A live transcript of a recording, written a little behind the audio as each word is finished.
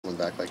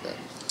back like that?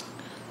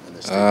 In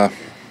this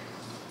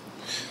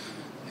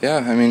yeah,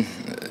 I mean,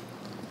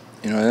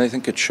 I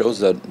think it shows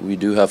that we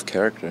do have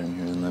character in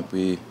here, and that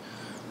we,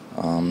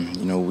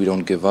 we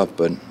don't give up.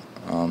 But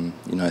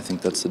I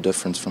think that's the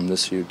difference from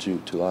this year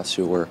to last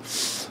year, where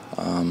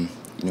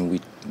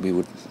we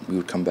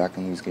would come back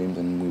in these games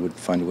and we would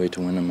find a way to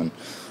win them.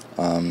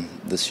 And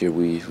this year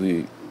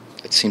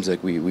it seems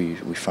like we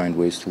find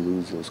ways to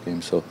lose those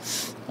games. So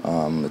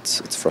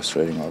it's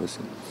frustrating,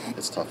 obviously.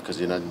 It's tough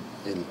because in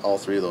all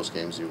three of those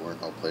games you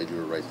weren't outplayed. You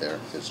were right there.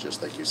 It's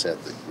just like you said,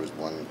 there was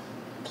one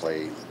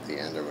play at the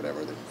end or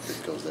whatever that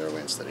goes their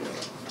way instead of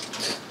yours.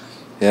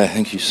 Yeah, I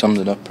think you summed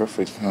it up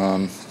perfect.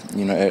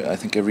 I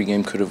think every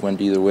game could have went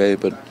either way,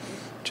 but it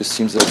just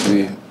seems like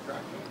we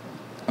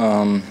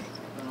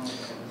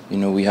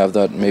have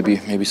that.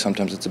 Maybe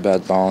sometimes it's a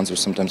bad balance, or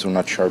sometimes we're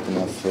not sharp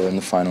enough in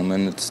the final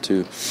minutes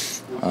to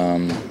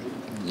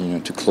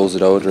close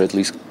it out, or at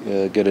least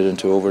get it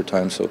into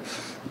overtime. So,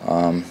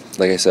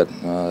 like I said,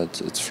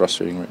 it's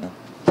frustrating right now.